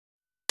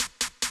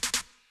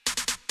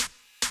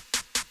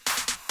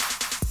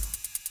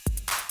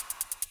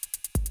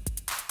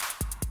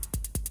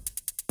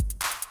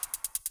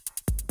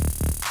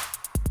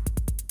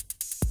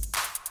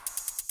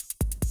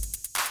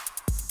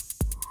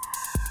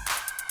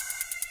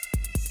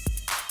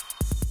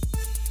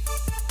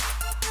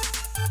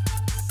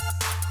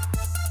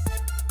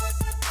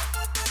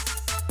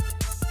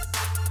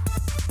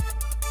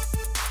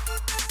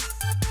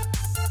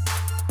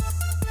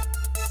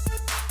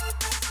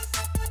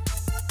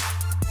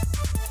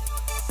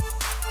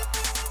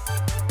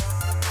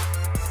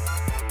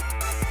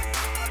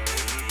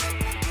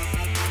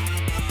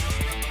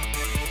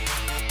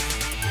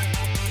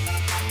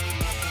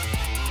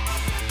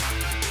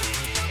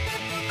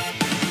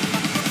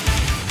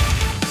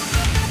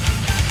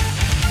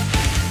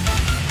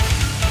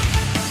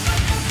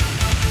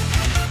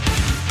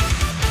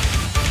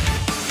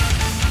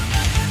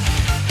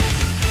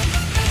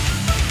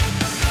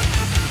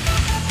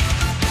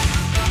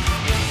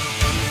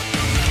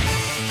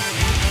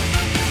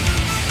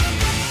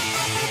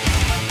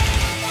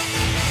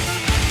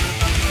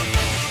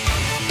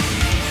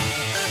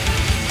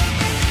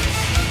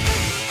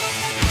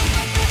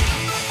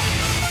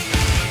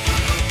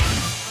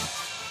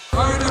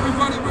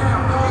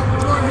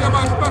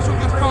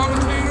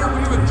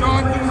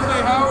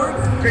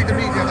Great to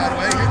meet you, by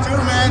the way. You too,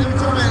 man. You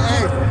too, man.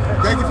 Hey,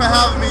 thank you for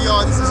having me,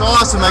 y'all. This is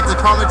awesome. Like to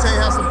commentate,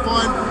 have some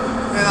fun,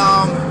 and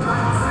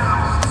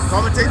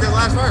commentate the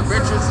last fight.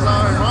 Richards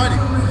and Roddy.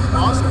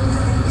 Awesome.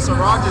 Mr.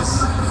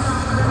 Rogers.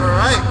 All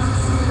right.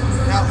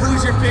 Now,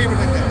 who's your favorite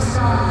in this?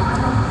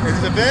 In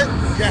this event?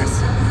 Yes.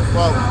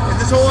 Well,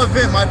 in this whole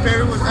event, my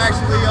favorite was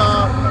actually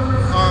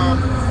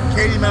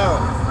Katie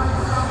Merrill.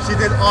 She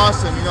did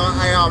awesome. You know,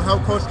 I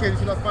helped coach Katie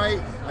for the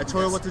fight. I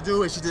told her what to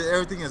do, and she did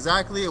everything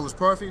exactly. It was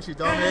perfect. She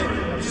dominated.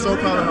 I'm so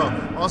proud of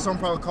her. Also, I'm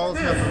proud of Carlos.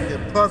 She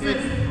did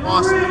perfect.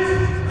 Awesome.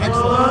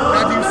 Excellent.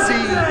 Have you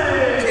seen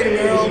Katie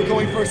Merrill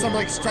going for something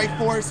like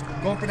Strikeforce,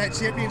 going for that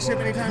championship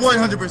anytime soon?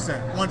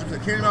 100%.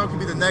 100%. Katie Merrill can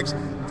be the next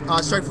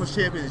Strikeforce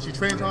champion. If she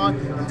trains hard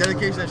and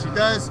dedication that she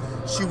does,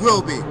 she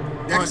will be.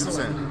 100%.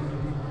 Excellent.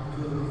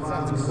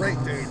 Sounds great,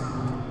 dude.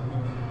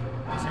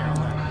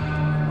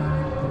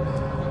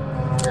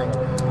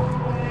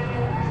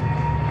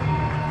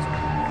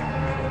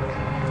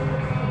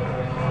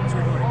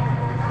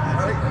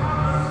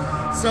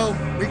 So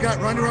we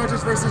got Ronda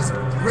Rogers versus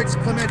Rich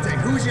Clemente.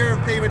 Who's your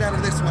favorite out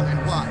of this one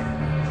and why?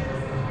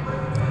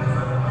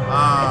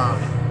 I'm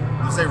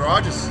gonna say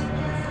Rogers.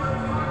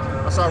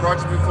 I saw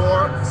Rogers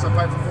before, some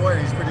fight before,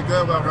 and he's pretty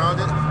good,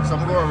 well-rounded. So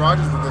I'm gonna go with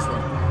Rogers with this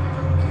one.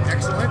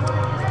 Excellent.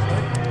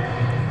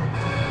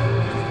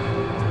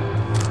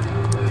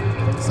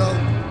 So,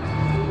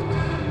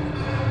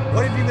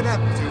 what have you been up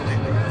to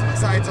lately,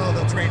 besides all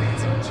the training and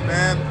such?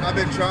 Man, I've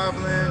been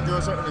traveling,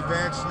 doing certain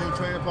events, new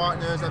training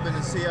partners. I've been to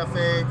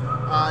CFA.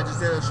 I just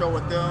did a show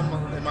with them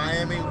in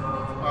Miami.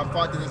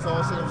 Fought in the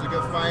Tsongas Center. It was a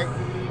good fight.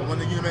 I won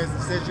the unanimous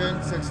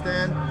decision. Since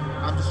then,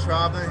 I'm just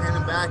traveling,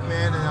 heading back,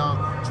 man,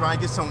 and trying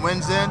to get some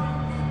wins in,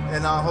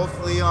 and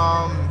hopefully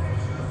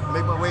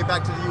make my way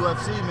back to the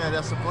UFC, man.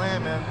 That's the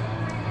plan, man.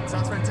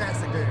 Sounds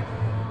fantastic, dude.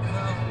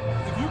 Now,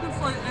 if you can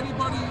fight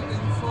anybody that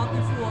you fought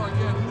before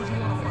again, who would you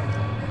want to fight?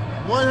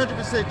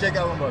 100% Jake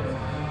Ellenberger.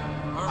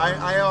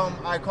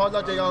 I called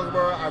out Jake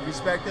Ellenberger. I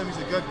respect him. He's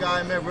a good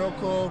guy, man, real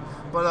cool.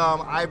 But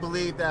I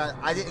believe that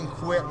I didn't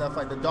quit that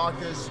fight. The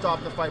doctors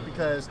stopped the fight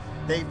because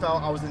they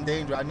felt I was in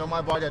danger. I know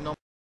my body. I know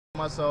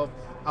myself.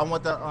 I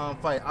want the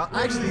fight. I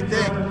actually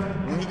think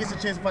when he gets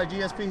a chance to fight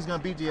GSP, he's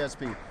gonna beat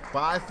GSP.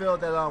 But I feel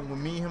that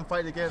when me and him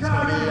fight again, it's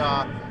gonna be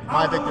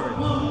my victory.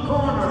 See,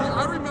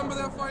 I remember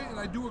that fight, and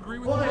I do agree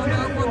with you on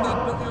that one.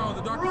 That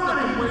the doctor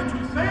stepped in way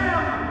too soon.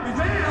 He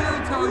can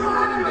clearly tell you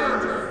are in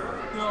danger.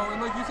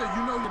 And like you said,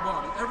 you know your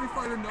body. Every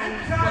fighter knows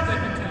what they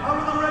can take.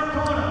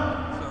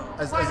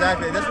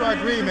 Exactly. That's what I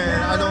agree,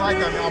 man. I don't like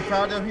that. I mean, I'm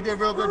proud of him. He did a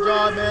real good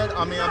job, man.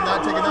 I mean, I'm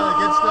not taking nothing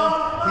against him.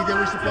 He did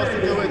what he's supposed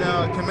to do,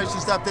 and commission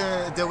stepped in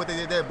and did what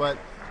they did. But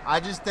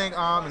I just think,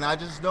 and I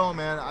just know,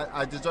 man,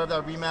 I deserve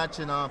that rematch,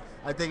 and I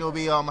think it'll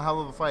be a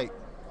hell of a fight.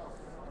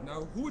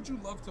 Now, who would you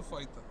love to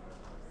fight, though?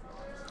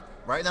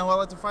 Right now, who I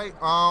like to fight?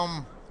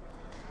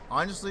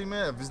 Honestly,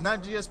 man, if it's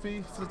not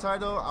GSP for the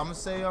title, I'm gonna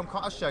say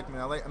Koscheck,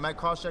 man. I'm at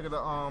Koscheck at the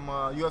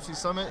UFC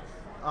Summit.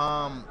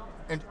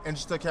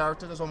 Interesting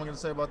character. That's what I'm gonna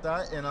say about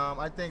that. And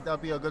I think that'll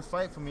be a good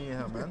fight for me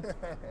and him, man.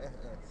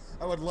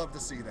 I would love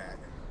to see that.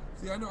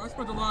 See, I know I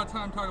spent a lot of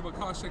time talking about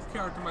Koscheck's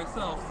character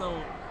myself,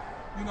 so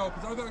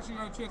because I've actually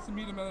got a chance to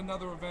meet him at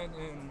another event,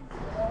 and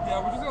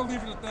yeah, we're just gonna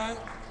leave it at that.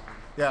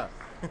 Yeah.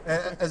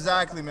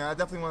 Exactly, man. I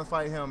definitely want to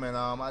fight him, and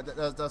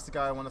that's the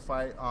guy I want to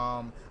fight.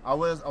 I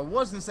was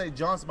gonna say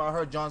Johnson, but I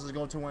heard Johnson's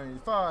going to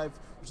 185,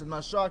 which is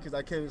not shocking because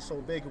that kid is so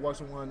big. He walks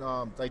in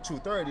like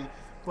 230.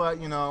 But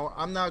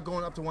I'm not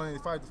going up to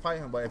 185 to fight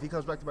him. But if he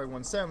comes back to like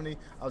 170,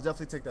 I'll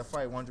definitely take that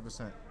fight 100%.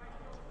 Well,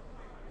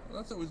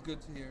 that's always good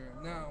to hear.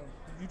 Now,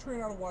 you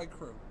train out of White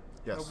Crew.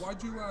 Yes.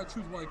 Why'd you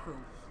choose White Crew?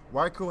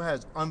 White Crew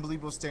has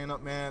unbelievable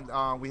stand-up, man.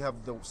 We have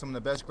some of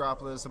the best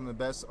grapplers, some of the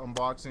best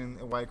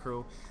unboxing in White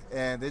Crew,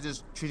 and they're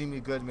just treating me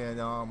good, man.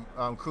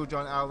 Crew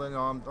John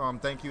Allen,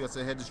 thank you. That's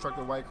the head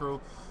instructor of White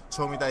Crew.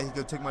 Told me that he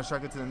could take my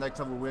striker to the next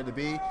level where to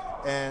be,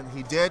 and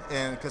he did.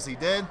 And because he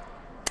did,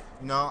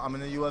 I'm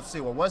in the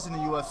UFC. Well, was in the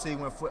UFC,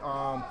 went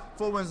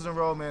 4 wins in a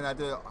row, man. I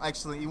did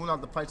excellent. Even though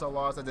the fights I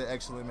lost, I did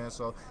excellent, man.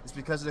 So it's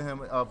because of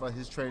him, of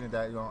his training,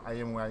 that I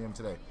am where I am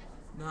today.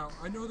 Now,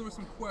 I know there were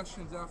some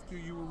questions after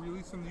you were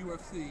released from the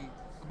UFC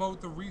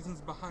about the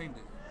reasons behind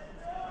it.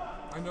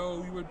 I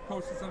know you had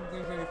posted some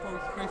things on your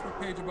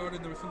Facebook page about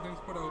it. There were some things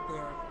put out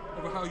there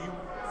about how you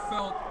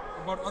felt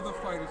about other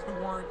fighters who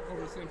weren't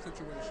over the same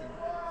situation.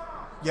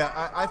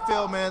 Yeah, I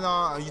feel, man,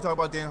 you talk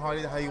about Dan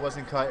Hardy, how he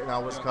wasn't cut and I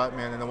was cut,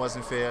 man, and it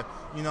wasn't fair.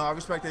 I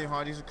respect Dan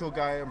Hardy. He's a cool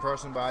guy in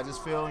person, but I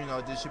just feel,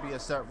 there should be a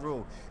set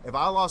rule. If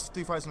I lost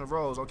 3 fights in a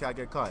row, okay, I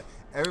get cut.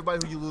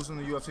 Everybody who you lose in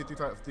the UFC,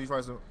 three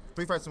fights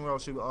in a row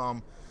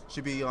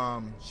should be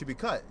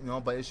cut,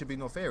 but it should be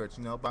no favorites,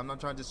 but I'm not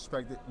trying to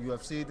disrespect the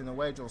UFC, in a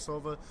way, Joe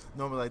Silva,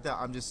 nobody like that.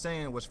 I'm just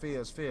saying what's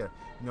fair is fair,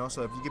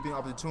 so if you give me an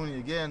opportunity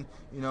again,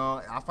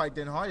 I'll fight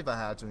Dan Hardy if I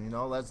had to,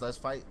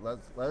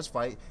 let's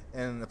fight,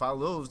 and if I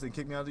lose, then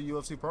kick me out of the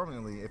UFC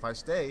permanently. If I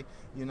stay,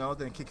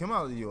 then kick him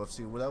out of the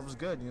UFC, whatever's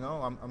good,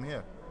 I'm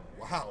here.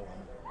 Wow.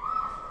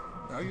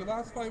 Now, your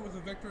last fight was a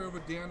victory over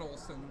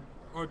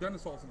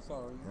Dennis Olsen,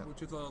 sorry,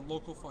 which is a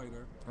local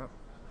fighter. Yep.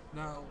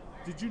 Now,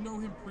 did you know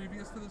him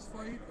previous to this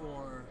fight,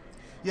 or?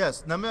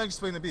 Yes, now I'm gonna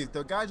explain the beef.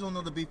 The guys don't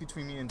know the beef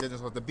between me and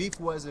Dennis. What the beef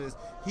was is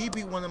he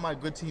beat one of my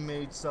good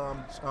teammates,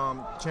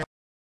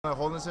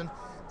 Holdenson,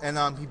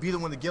 and he beat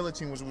him with the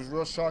guillotine, which was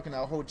real shocking. I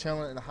hold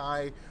Chandler in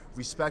high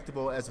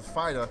respectable as a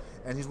fighter,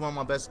 and he's one of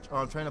my best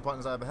training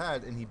partners I ever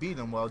had, and he beat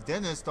him. Well,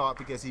 Dennis thought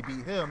because he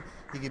beat him,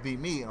 he could beat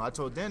me, and I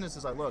told Dennis,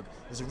 it's like, look,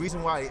 there's a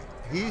reason why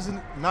he's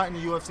not in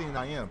the UFC and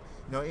I am.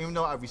 You know, even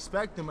though I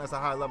respect him as a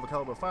high-level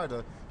caliber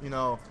fighter, you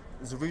know,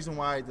 there's a reason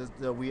why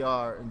we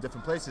are in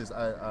different places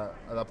at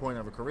that point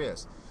of our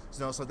careers. You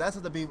know, so that's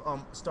how the beef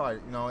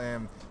started, you know,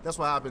 and that's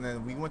what happened.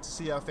 And we went to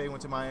CFA,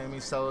 went to Miami,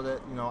 settled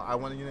it. You know, I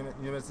won a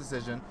unanimous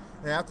decision.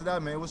 And after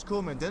that, man, it was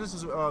cool, man. Dennis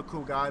is a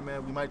cool guy,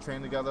 man. We might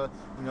train together.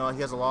 You know,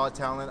 he has a lot of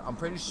talent. I'm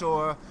pretty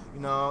sure,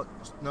 you know,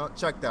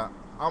 check that.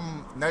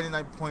 I'm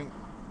 99%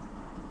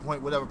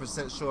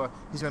 sure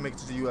he's gonna make it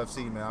to the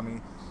UFC, man. I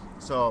mean,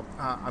 so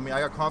I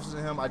got confidence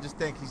in him. I just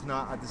think he's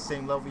not at the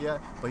same level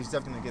yet, but he's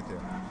definitely gonna get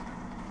there.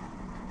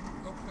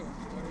 Okay, I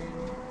mean,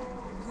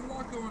 there's a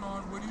lot going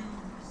on. Where do you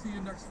see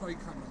your next fight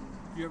coming?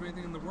 Do you have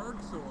anything in the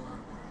works, or?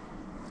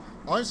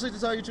 Honestly, to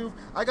tell you the truth,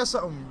 I got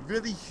something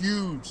really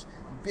huge,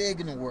 big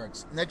in the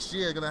works. Next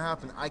year, gonna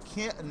happen. I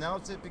can't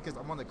announce it because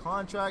I'm on the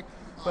contract,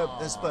 but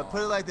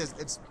put it like this: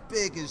 it's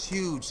big, it's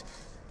huge.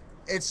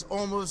 It's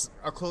almost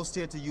a close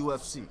tier to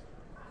UFC.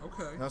 Okay.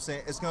 You know what I'm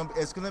saying? It's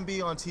gonna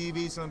be on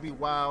TV. It's gonna be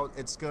wild.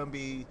 It's gonna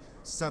be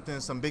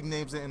some big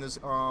names in this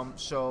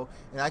show.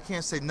 And I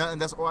can't say nothing.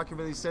 That's all I can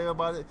really say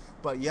about it.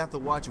 But you have to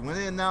watch it. When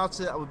they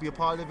announce it, I would be a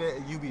part of it,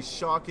 and you'd be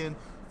shocking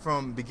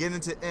from beginning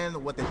to end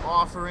what they're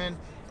offering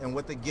and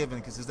what they're giving,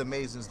 because it's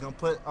amazing. It's gonna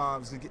put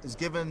it's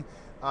giving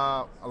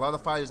a lot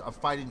of fighters a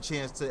fighting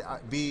chance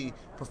to be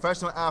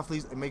professional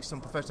athletes and make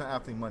some professional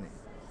athlete money.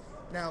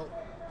 Now,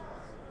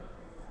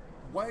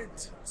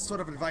 what sort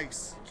of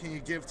advice can you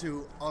give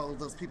to all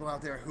those people out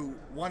there who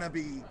want to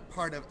be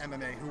part of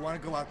MMA, who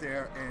want to go out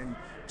there and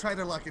try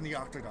their luck in the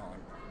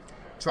octagon?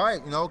 Try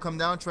it, you know, come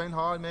down, train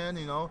hard, man,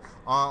 you know.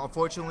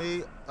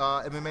 Unfortunately,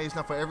 MMA is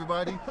not for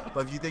everybody,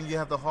 but if you think you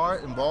have the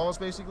heart and balls,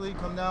 basically,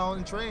 come down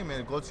and train,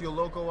 man. Go to your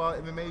local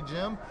MMA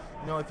gym,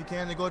 you know, if you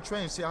can, then go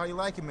train, see how you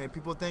like it, man.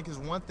 People think it's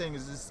one thing,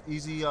 is this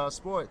easy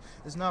sport.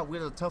 It's not.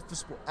 We're the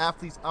toughest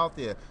athletes out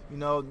there, you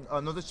know.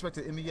 No disrespect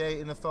to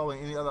NBA, NFL,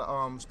 and any other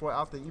sport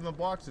out there, even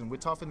boxing. We're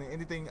tougher than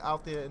anything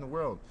out there in the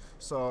world.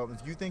 So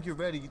if you think you're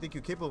ready, you think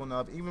you're capable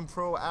enough, even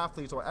pro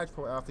athletes or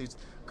ex-pro athletes,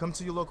 come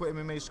to your local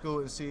MMA school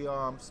and see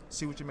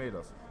what you're made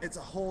of. It's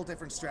a whole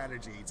different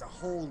strategy. It's a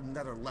whole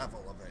nother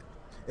level of it.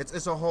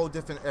 It's a whole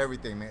different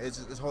everything, man. It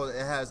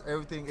has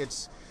everything.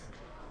 It's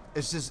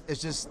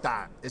just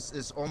that. It's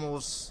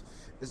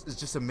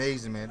just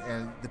amazing, man.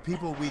 And the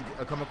people we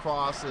come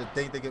across that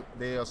think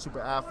they are super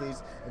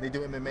athletes and they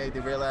do MMA, they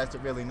realize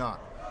they're really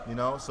not. You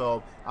know,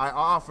 so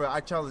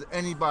I challenge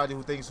anybody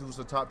who's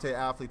a top tier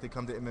athlete to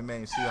come to MMA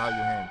and see how you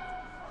hang.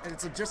 And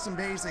it's just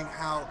amazing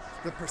how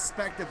the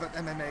perspective of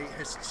MMA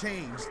has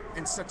changed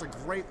in such a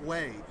great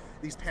way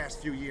these past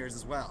few years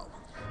as well.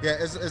 Yeah,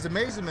 it's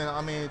amazing, man.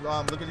 I mean,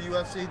 look at the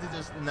UFC. They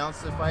just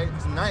announced the fight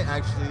tonight,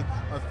 actually,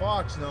 on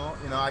Fox. You know,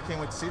 I can't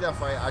wait to see that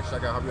fight. Actually,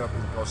 I gotta help you up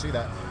and go see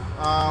that.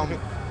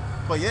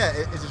 But yeah,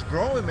 it's just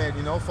growing, man.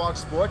 You know, Fox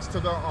Sports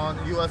took on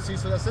UFC,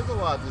 so that says a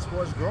lot. The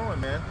sport's growing,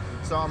 man.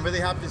 So I'm really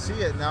happy to see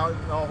it. Now, you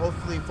know,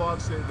 hopefully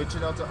Fox will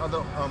venture out to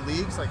other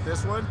leagues like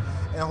this one,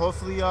 and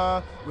hopefully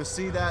we'll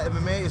see that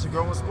MMA is a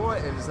growing sport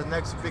and it's the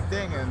next big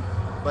thing.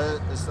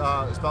 But it's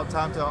about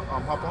time to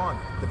hop on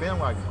the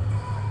bandwagon.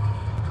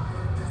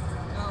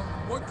 Now,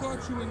 what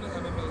got you into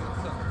MMA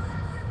itself?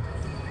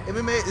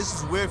 MMA, this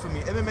is weird for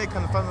me. MMA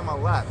kind of fell in my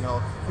lap. You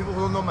know, people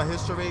who don't know my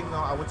history, you know,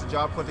 I went to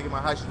Job Corps to get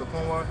my high school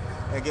diploma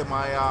and get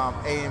my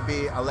A and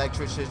B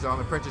electrician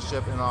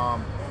apprenticeship in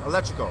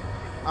electrical.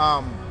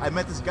 I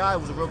met this guy who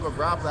was a real good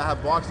grappler. I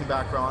had boxing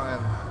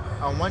background,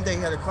 and one day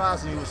he had a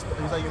class and he was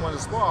like, "You want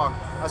to spar?"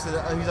 I said,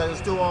 "He's like,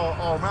 let's do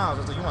all rounds."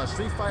 I was like, "You want a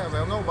street fight?" I was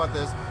like, "I don't know about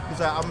this." He's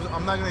like,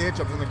 "I'm not gonna hit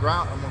you. I'm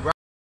gonna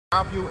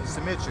grab you and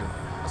submit you."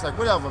 I was like,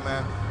 "Whatever,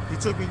 man." He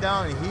took me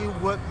down and he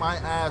whipped my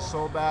ass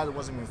so bad it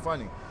wasn't even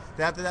funny.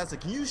 Then after that, I said,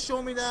 "Can you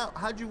show me that?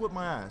 How'd you whip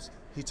my ass?"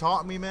 He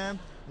taught me, man.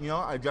 You know,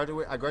 I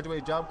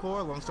graduated Job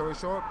Corps. Long story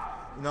short,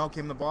 you know,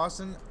 came to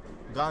Boston,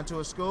 got into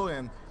a school,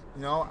 and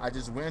you know, I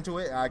just went into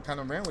it. I kind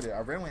of ran with it.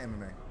 I ran with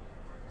MMA.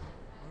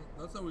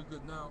 That's always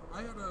good. Now,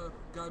 I had a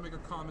guy make a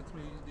comment to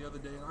me the other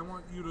day, and I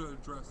want you to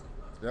address it.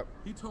 Yep.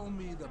 He told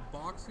me that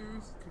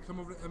boxers can come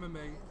over to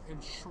MMA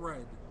and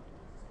shred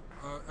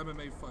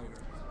MMA fighter.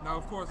 Now,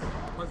 of course,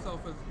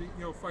 myself as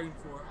fighting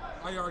for it,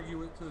 I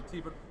argue it to the T,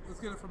 but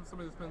let's get it from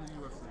somebody that's been in the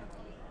UFC.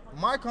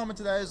 My comment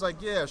to that is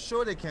like, yeah,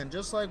 sure they can.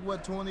 Just like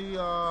what Tony,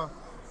 that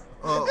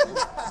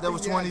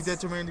was 20 Yes. did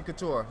to Randy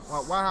Couture.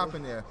 What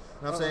happened there?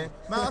 You know what I'm saying?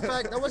 Matter of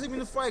fact, that wasn't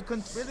even a fight.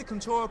 Randy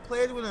Couture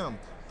played with him.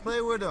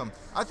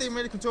 I think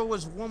Randy Couture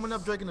was warming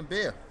up drinking a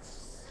beer.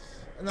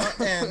 You know,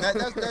 and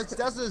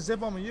that's the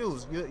example I'm gonna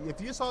use.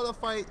 If you saw the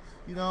fight,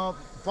 you know,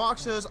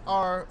 boxers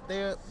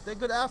they're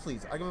good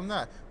athletes. I give them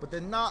that, but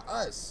they're not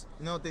us.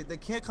 You know, they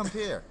can't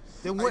compare.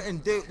 They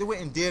wouldn't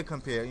dare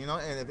compare. You know,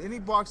 and if any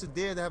boxer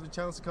dare to have the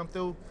chance to come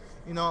through,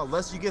 you know,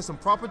 unless you get some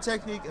proper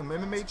technique and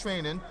MMA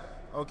training,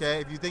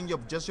 okay, if you think your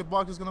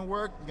boxing's gonna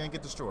work, you're gonna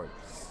get destroyed.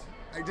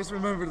 I just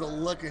remember the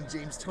look in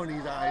James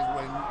Toney's eyes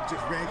when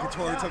just Randy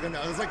Couture took him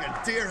down. It was like a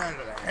deer out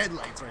of the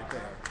headlights right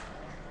there.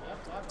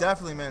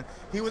 Definitely, man.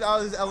 He was out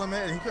of his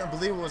element, and he couldn't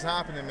believe what was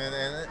happening, man.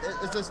 And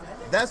it's just,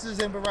 that's the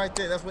example right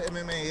there. That's what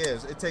MMA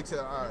is. It takes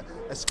a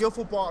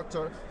skillful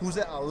boxer who's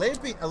an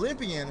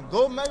Olympian,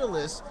 gold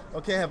medalist,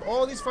 okay, have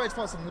all these fights,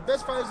 fought some of the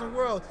best fighters in the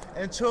world,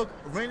 and took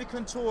Randy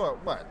Couture,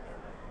 what,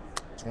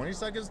 20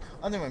 seconds,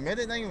 under a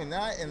minute, not even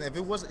that, and if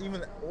it wasn't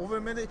even over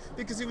a minute,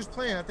 because he was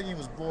playing, I think he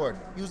was bored.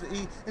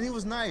 And he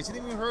was nice. He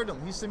didn't even hurt him.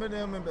 He submitted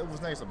him, and it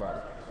was nice about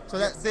it. So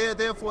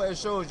therefore, it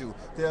shows you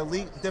the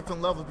elite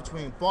different levels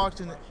between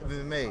boxing and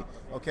MMA.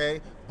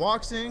 Okay,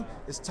 boxing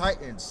is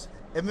titans.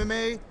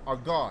 MMA are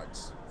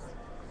gods.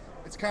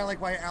 It's kind of like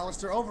why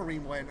Alistair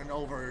Overeem went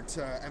over to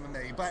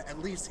MMA, but at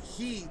least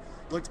he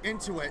looked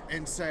into it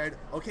and said,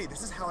 okay,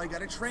 this is how I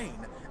gotta train.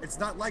 It's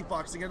not like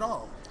boxing at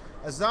all.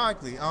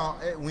 Exactly.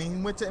 When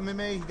he went to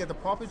MMA, he got the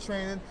proper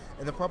training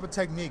and the proper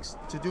techniques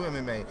to do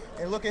MMA.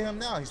 And look at him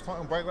now. He's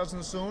fighting Bright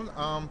Lesnar soon,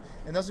 and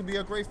that's going to be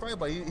a great fight.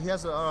 But he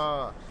has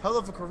a hell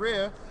of a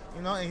career,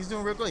 you know, and he's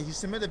doing real good. He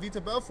submitted Vita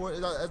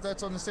Belfort.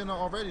 That's on the center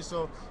already,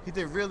 so he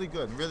did really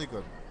good, really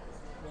good.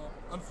 Well,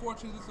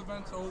 unfortunately, this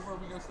event's over.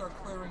 We're going to start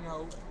clearing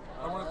out.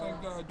 I want to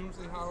thank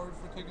Doomsday Howard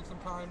for taking some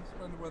time to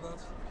spend with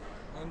us.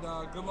 And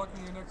good luck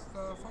in your next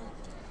fight.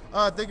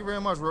 Thank you very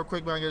much. Real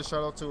quick, man, I get a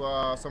shout out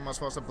to some of my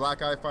sponsors,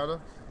 Black Eye Fighter.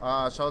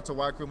 Shout out to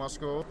Y Crew, my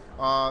school.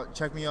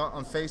 Check me out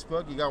on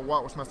Facebook. You gotta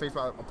watch my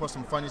Facebook. I post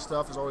some funny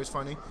stuff. It's always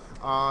funny.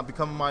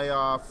 Become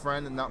my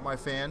friend and not my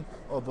fan,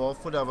 or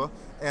both, whatever.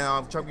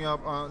 And check me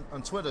out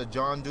on Twitter,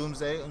 John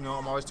Doomsday. You know,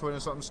 I'm always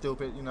tweeting something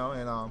stupid. You know,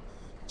 and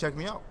check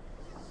me out.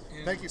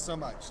 And thank you so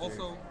much.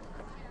 Also,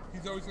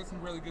 he's always got some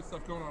really good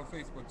stuff going on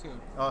Facebook too.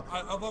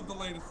 I love the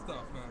latest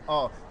stuff, man.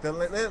 Oh, the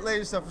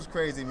latest stuff is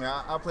crazy,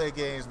 man. I play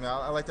games, man.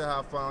 I like to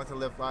have fun. I like to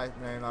live life,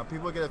 man.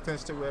 People get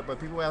offended to it, but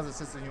people who have a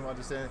sense of humor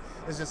understand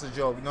it's just a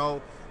joke. No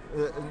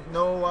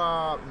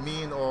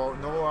mean or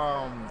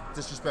no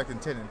disrespect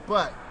intended.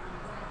 But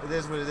it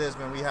is what it is,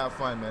 man. We have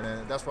fun, man,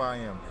 and that's why I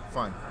am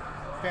fun.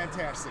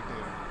 Fantastic,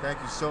 dude. Thank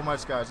you so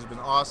much, guys. It's been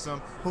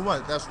awesome. Who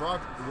won? That's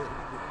Rock.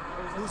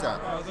 Who's that?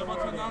 They're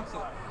about to announce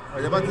it.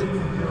 Are they about to?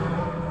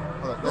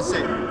 Hold on, let's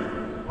see.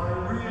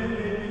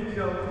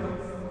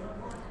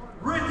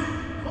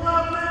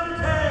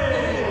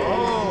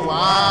 Oh,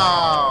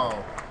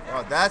 wow.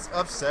 Oh, that's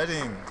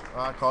upsetting.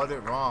 I called it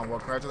wrong. Well,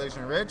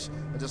 congratulations, Rich.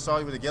 I just saw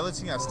you with a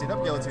guillotine. I stayed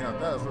up guillotine up.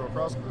 That was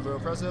real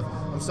impressive.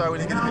 I'm sorry we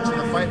didn't get to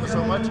picture the fight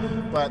so much,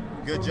 but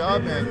good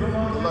job and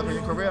good luck with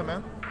your career,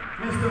 man.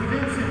 Mr.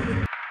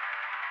 Vincent.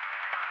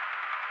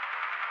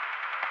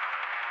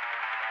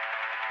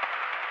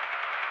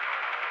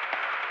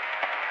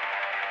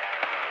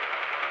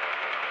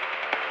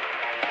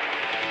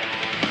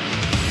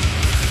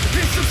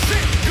 There's some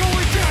shit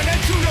going down that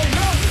you don't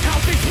know. How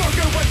things work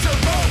and what's the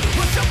road.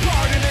 What's the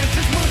part in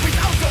this?